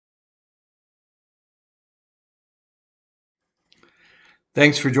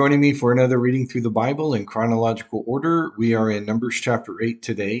Thanks for joining me for another reading through the Bible in chronological order. We are in Numbers chapter 8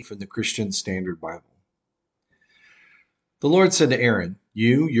 today from the Christian Standard Bible. The Lord said to Aaron,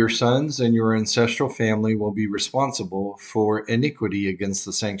 "You, your sons, and your ancestral family will be responsible for iniquity against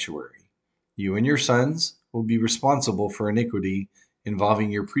the sanctuary. You and your sons will be responsible for iniquity involving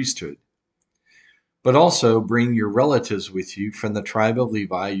your priesthood. But also bring your relatives with you from the tribe of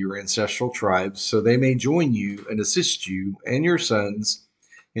Levi, your ancestral tribes, so they may join you and assist you and your sons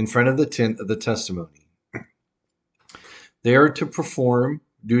in front of the tent of the testimony. They are to perform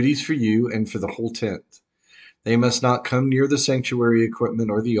duties for you and for the whole tent. They must not come near the sanctuary equipment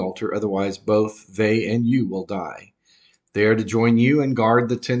or the altar, otherwise both they and you will die. They are to join you and guard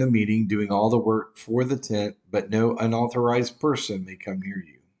the tent of meeting, doing all the work for the tent, but no unauthorized person may come near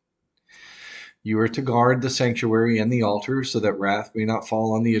you. You are to guard the sanctuary and the altar so that wrath may not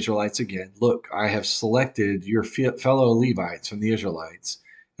fall on the Israelites again. Look, I have selected your fellow Levites from the Israelites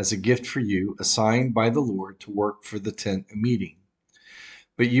as a gift for you, assigned by the Lord to work for the tent of meeting.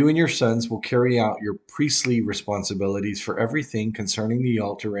 But you and your sons will carry out your priestly responsibilities for everything concerning the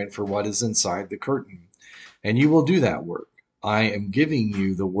altar and for what is inside the curtain, and you will do that work. I am giving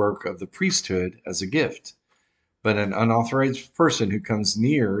you the work of the priesthood as a gift, but an unauthorized person who comes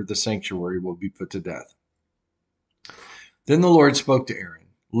near the sanctuary will be put to death." Then the Lord spoke to Aaron,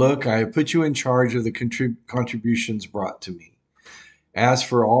 "Look, I have put you in charge of the contributions brought to me. As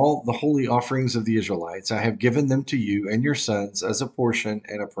for all the holy offerings of the Israelites, I have given them to you and your sons as a portion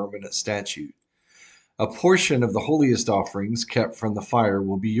and a permanent statute. A portion of the holiest offerings kept from the fire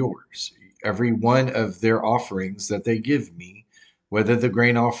will be yours. Every one of their offerings that they give me, whether the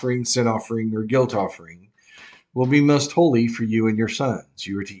grain offering, sin offering, or guilt offering, will be most holy for you and your sons.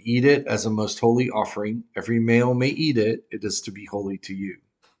 You are to eat it as a most holy offering. Every male may eat it. It is to be holy to you.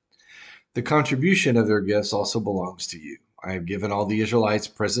 The contribution of their gifts also belongs to you. I have given all the Israelites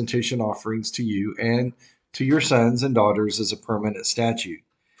presentation offerings to you and to your sons and daughters as a permanent statute.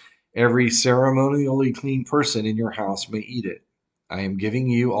 Every ceremonially clean person in your house may eat it. I am giving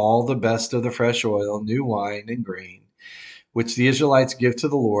you all the best of the fresh oil, new wine, and grain, which the Israelites give to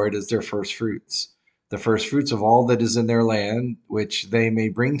the Lord as their first fruits. The first fruits of all that is in their land, which they may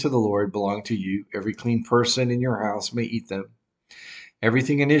bring to the Lord, belong to you. Every clean person in your house may eat them.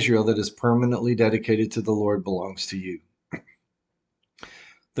 Everything in Israel that is permanently dedicated to the Lord belongs to you.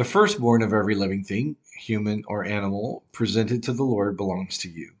 The firstborn of every living thing, human or animal, presented to the Lord belongs to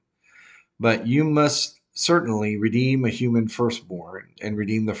you. But you must certainly redeem a human firstborn and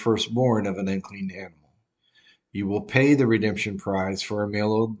redeem the firstborn of an unclean animal. You will pay the redemption price for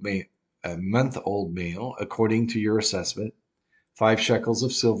a month-old male according to your assessment, 5 shekels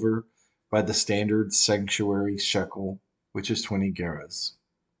of silver by the standard sanctuary shekel, which is 20 gerahs.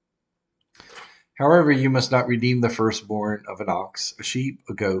 However, you must not redeem the firstborn of an ox, a sheep,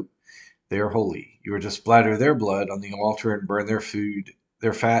 a goat. They are holy. You are to splatter their blood on the altar and burn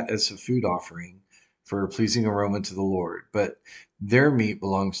their fat as a food offering for a pleasing aroma to the Lord. But their meat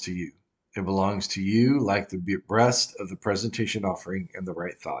belongs to you. It belongs to you like the breast of the presentation offering and the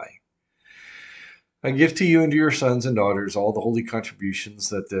right thigh. I give to you and to your sons and daughters all the holy contributions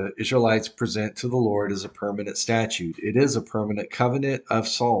that the Israelites present to the Lord as a permanent statute. It is a permanent covenant of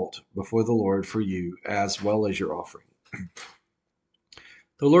salt before the Lord for you, as well as your offering.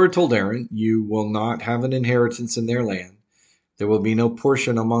 The Lord told Aaron, "You will not have an inheritance in their land. There will be no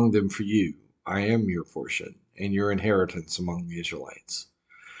portion among them for you. I am your portion and your inheritance among the Israelites.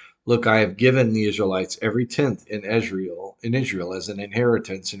 Look, I have given the Israelites every tenth in Israel as an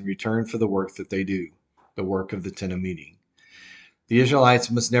inheritance in return for the work that they do, the work of the tent of meeting. The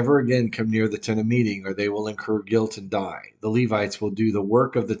Israelites must never again come near the tent of meeting, or they will incur guilt and die. The Levites will do the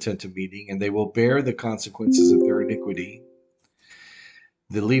work of the tent of meeting, and they will bear the consequences of their iniquity.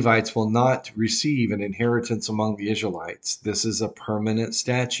 The Levites will not receive an inheritance among the Israelites. This is a permanent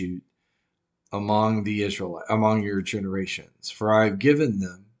statute among your generations. For I have given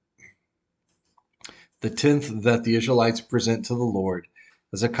them the tenth that the Israelites present to the Lord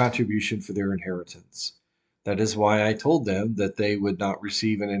as a contribution for their inheritance. That is why I told them that they would not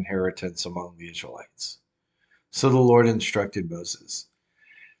receive an inheritance among the Israelites." So the Lord instructed Moses,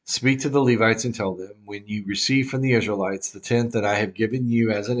 "Speak to the Levites and tell them, when you receive from the Israelites the tenth that I have given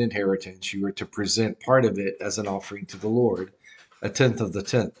you as an inheritance, you are to present part of it as an offering to the Lord, a tenth of the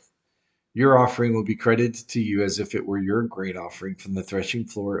tenth. Your offering will be credited to you as if it were your grain offering from the threshing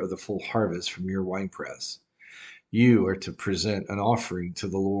floor of the full harvest from your winepress. You are to present an offering to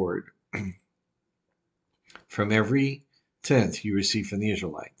the Lord from every tenth you receive from the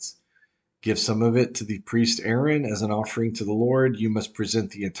Israelites. Give some of it to the priest Aaron as an offering to the Lord. You must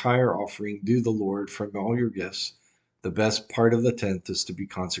present the entire offering due the Lord from all your gifts, The best part of the tenth is to be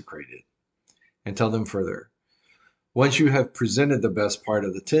consecrated. And tell them further. Once you have presented the best part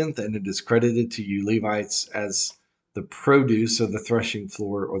of the tenth, and it is credited to you Levites as the produce of the threshing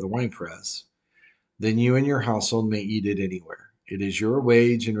floor or the winepress, then you and your household may eat it anywhere. It is your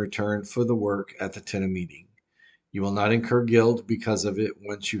wage in return for the work at the tent of meeting. You will not incur guilt because of it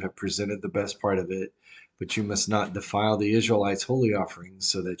once you have presented the best part of it, but you must not defile the Israelites' holy offerings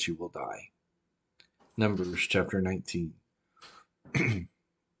so that you will die. Numbers chapter 19. The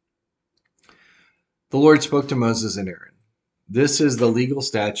Lord spoke to Moses and Aaron. This is the legal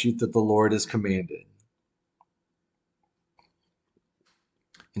statute that the Lord has commanded.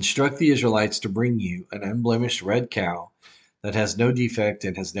 Instruct the Israelites to bring you an unblemished red cow that has no defect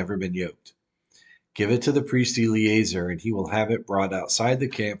and has never been yoked. Give it to the priest Eleazar, and he will have it brought outside the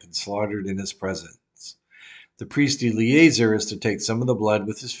camp and slaughtered in his presence. The priest Eleazar is to take some of the blood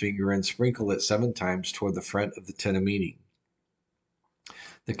with his finger and sprinkle it 7 times toward the front of the tent of meeting.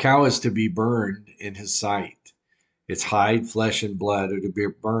 The cow is to be burned in his sight. Its hide, flesh, and blood are to be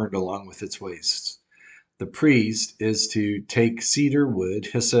burned along with its wastes. The priest is to take cedar wood,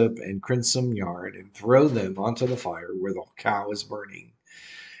 hyssop, and crimson yarn and throw them onto the fire where the cow is burning.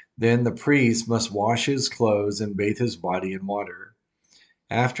 Then the priest must wash his clothes and bathe his body in water.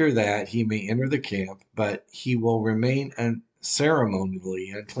 After that, he may enter the camp, but he will remain ceremonially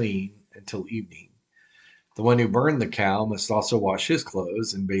unclean until evening. The one who burned the cow must also wash his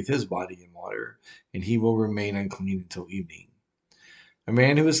clothes and bathe his body in water, and he will remain unclean until evening. A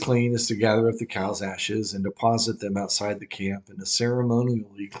man who is clean is to gather up the cow's ashes and deposit them outside the camp in a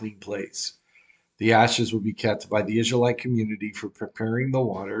ceremonially clean place. The ashes will be kept by the Israelite community for preparing the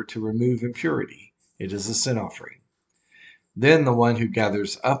water to remove impurity. It is a sin offering. Then the one who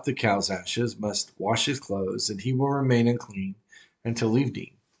gathers up the cow's ashes must wash his clothes, and he will remain unclean until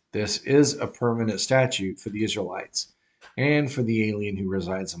evening. This is a permanent statute for the Israelites and for the alien who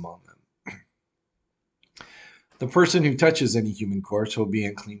resides among them. The person who touches any human corpse will be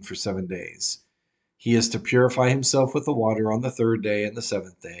unclean for 7 days. He is to purify himself with the water on the 3rd day and the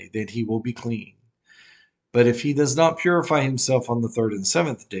 7th day, then he will be clean. But if he does not purify himself on the 3rd and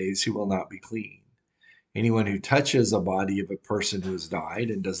 7th days, he will not be clean. Anyone who touches a body of a person who has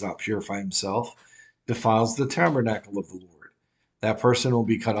died and does not purify himself defiles the tabernacle of the Lord. That person will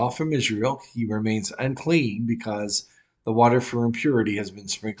be cut off from Israel. He remains unclean because the water for impurity has been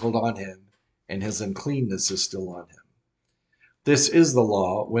sprinkled on him, and his uncleanness is still on him. This is the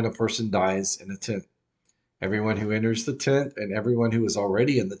law when a person dies in a tent. Everyone who enters the tent and everyone who is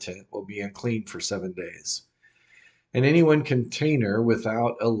already in the tent will be unclean for 7 days. And any container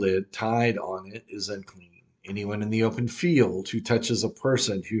without a lid tied on it is unclean. Anyone in the open field who touches a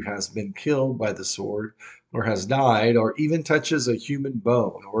person who has been killed by the sword or has died, or even touches a human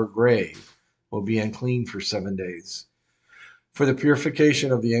bone or grave, will be unclean for 7 days. For the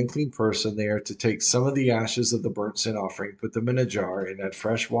purification of the unclean person, they are to take some of the ashes of the burnt sin offering, put them in a jar, and add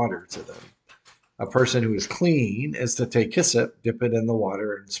fresh water to them. A person who is clean is to take hyssop, dip it in the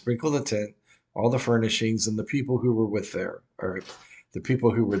water, and sprinkle the tent, all the furnishings, and the people who were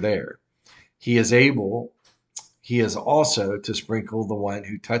there. He is also to sprinkle the one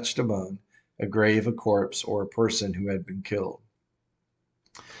who touched a bone, a grave, a corpse, or a person who had been killed.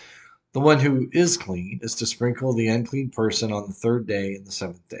 The one who is clean is to sprinkle the unclean person on the 3rd day and the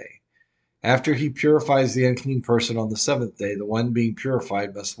 7th day. After he purifies the unclean person on the 7th day, the one being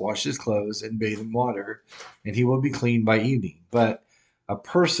purified must wash his clothes and bathe in water, and he will be clean by evening. But a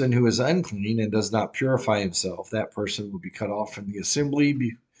person who is unclean and does not purify himself, that person will be cut off from the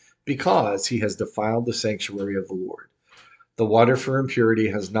assembly because he has defiled the sanctuary of the Lord. The water for impurity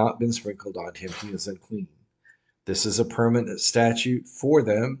has not been sprinkled on him. He is unclean. This is a permanent statute for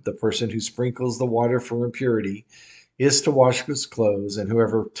them. The person who sprinkles the water for impurity is to wash his clothes, and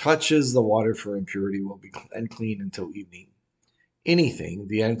whoever touches the water for impurity will be unclean until evening. Anything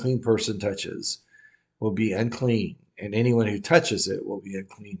the unclean person touches will be unclean, and anyone who touches it will be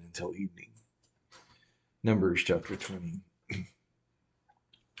unclean until evening. Numbers chapter 20.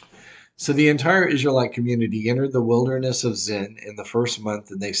 So the entire Israelite community entered the wilderness of Zin in the 1st month,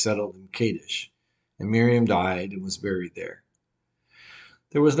 and they settled in Kadesh. And Miriam died and was buried there.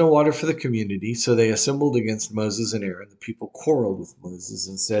 There was no water for the community, so they assembled against Moses and Aaron. The people quarreled with Moses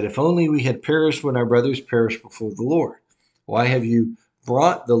and said, "If only we had perished when our brothers perished before the Lord. Why have you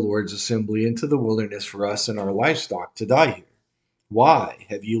brought the Lord's assembly into the wilderness for us and our livestock to die here? Why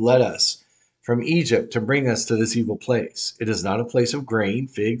have you led us from Egypt to bring us to this evil place? It is not a place of grain,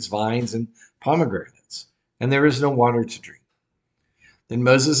 figs, vines, and pomegranates, and there is no water to drink." Then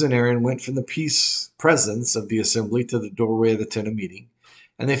Moses and Aaron went from the presence of the assembly to the doorway of the tent of meeting,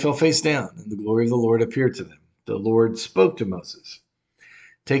 and they fell face down, and the glory of the Lord appeared to them. The Lord spoke to Moses.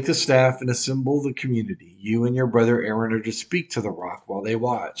 Take the staff and assemble the community. You and your brother Aaron are to speak to the rock while they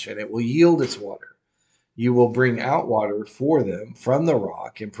watch, and it will yield its water. You will bring out water for them from the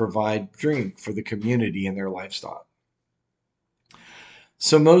rock and provide drink for the community and their livestock.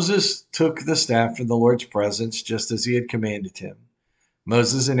 So Moses took the staff from the Lord's presence just as he had commanded him.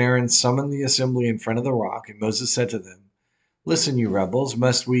 Moses and Aaron summoned the assembly in front of the rock, and Moses said to them, Listen, you rebels,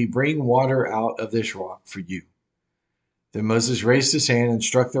 must we bring water out of this rock for you? Then Moses raised his hand and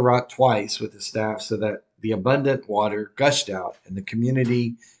struck the rock twice with his staff so that the abundant water gushed out, and the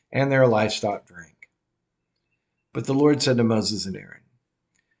community and their livestock drank. But the Lord said to Moses and Aaron,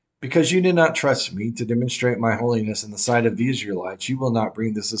 Because you did not trust me to demonstrate my holiness in the sight of the Israelites, you will not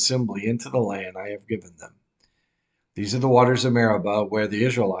bring this assembly into the land I have given them. These are the waters of Meribah, where the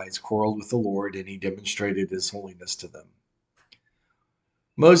Israelites quarreled with the Lord, and he demonstrated his holiness to them.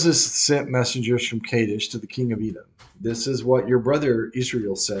 Moses sent messengers from Kadesh to the king of Edom. This is what your brother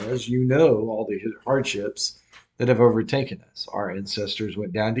Israel says. You know all the hardships that have overtaken us. Our ancestors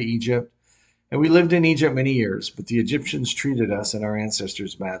went down to Egypt, and we lived in Egypt many years, but the Egyptians treated us and our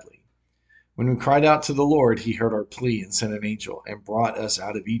ancestors badly. When we cried out to the Lord, he heard our plea and sent an angel and brought us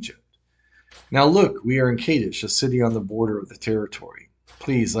out of Egypt. Now look, we are in Kadesh, a city on the border of the territory.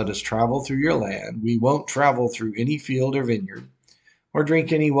 Please let us travel through your land. We won't travel through any field or vineyard, or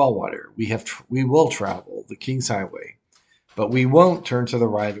drink any well water. We will travel the king's highway, but we won't turn to the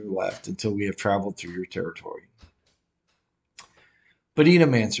right or left until we have traveled through your territory. But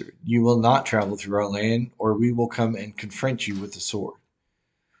Edom answered, You will not travel through our land, or we will come and confront you with the sword.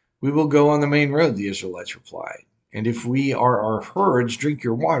 We will go on the main road, the Israelites replied. And if we or our herds drink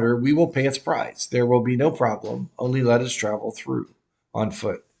your water, we will pay its price. There will be no problem, only let us travel through on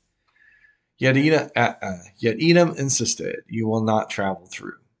foot. Yet Edom insisted, You will not travel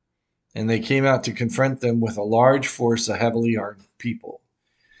through. And they came out to confront them with a large force of heavily armed people.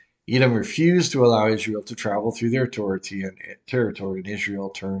 Edom refused to allow Israel to travel through their territory, and Israel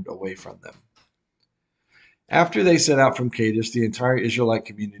turned away from them. After they set out from Kadesh, the entire Israelite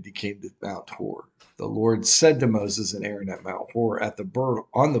community came to Mount Hor. The Lord said to Moses and Aaron at Mount Hor on the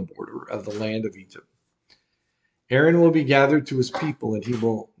border of the land of Egypt, Aaron will be gathered to his people, and he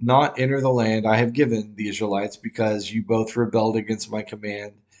will not enter the land I have given the Israelites, because you both rebelled against my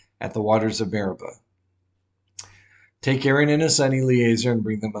command at the waters of Meribah. Take Aaron and his son Eleazar and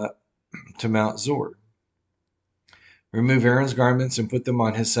bring them up to Mount Zor. Remove Aaron's garments and put them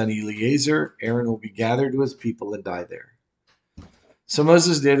on his son Eleazar. Aaron will be gathered to his people and die there. So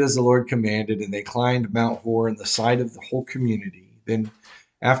Moses did as the Lord commanded, and they climbed Mount Hor in the sight of the whole community. Then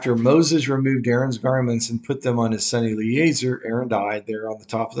after Moses removed Aaron's garments and put them on his son Eleazar, Aaron died there on the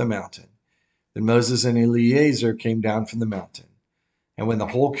top of the mountain. Then Moses and Eleazar came down from the mountain. And when the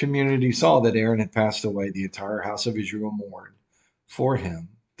whole community saw that Aaron had passed away, the entire house of Israel mourned for him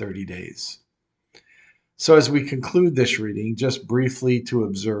 30 days. So as we conclude this reading, just briefly to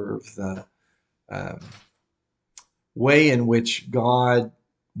observe the way in which God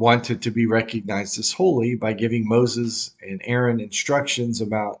wanted to be recognized as holy by giving Moses and Aaron instructions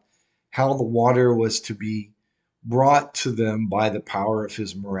about how the water was to be brought to them by the power of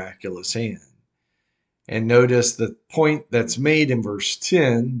his miraculous hand. And notice the point that's made in verse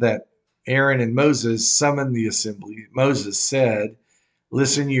 10, that Aaron and Moses summoned the assembly. Moses said,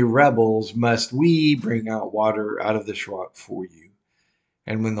 Listen, you rebels, must we bring out water out of this rock for you?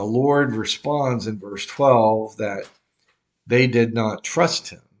 And when the Lord responds in verse 12 that they did not trust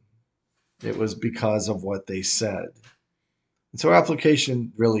him, it was because of what they said. And so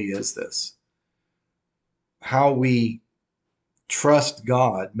application really is this. How we trust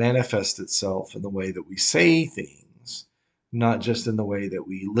God manifests itself in the way that we say things, not just in the way that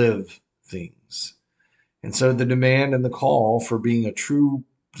we live things. And so the demand and the call for being a true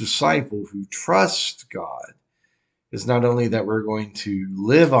disciple who trusts God is not only that we're going to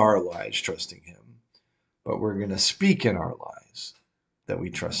live our lives trusting him, but we're going to speak in our lives that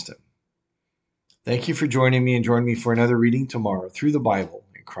we trust him. Thank you for joining me, and join me for another reading tomorrow through the Bible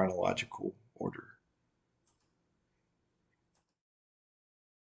in Chronological.